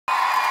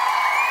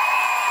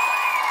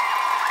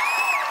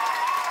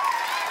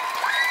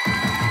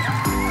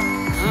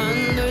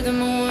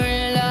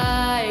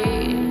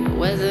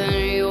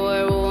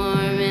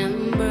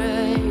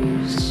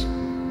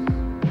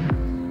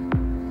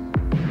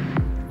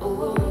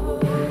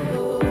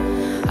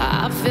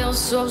feel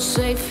so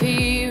safe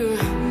here.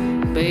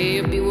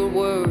 Baby, we're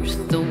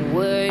worth the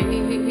wait.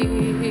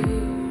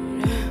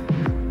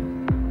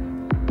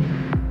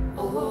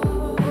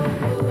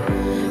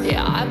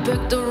 Yeah, I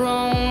picked the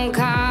wrong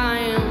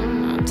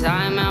kind.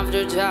 Time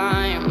after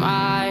time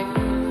I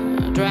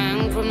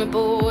drank from the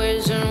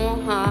poison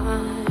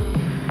wine.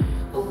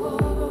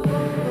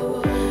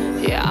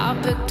 Yeah, I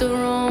picked the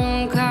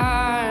wrong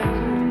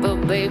kind,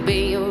 but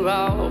baby, you're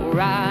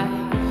alright.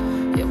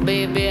 Yeah,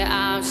 baby,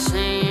 I've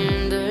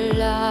seen the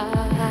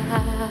light.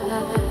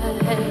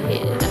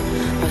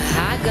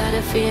 I got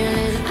a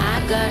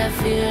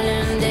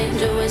feeling,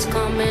 danger is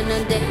coming,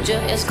 the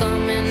danger is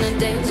coming, the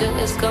danger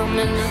is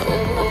coming.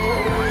 Oh, oh,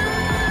 oh.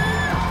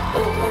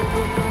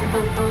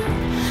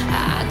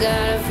 I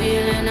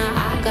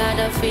got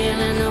a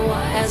feeling, the war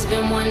has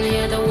been won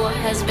here, the war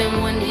has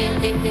been won here.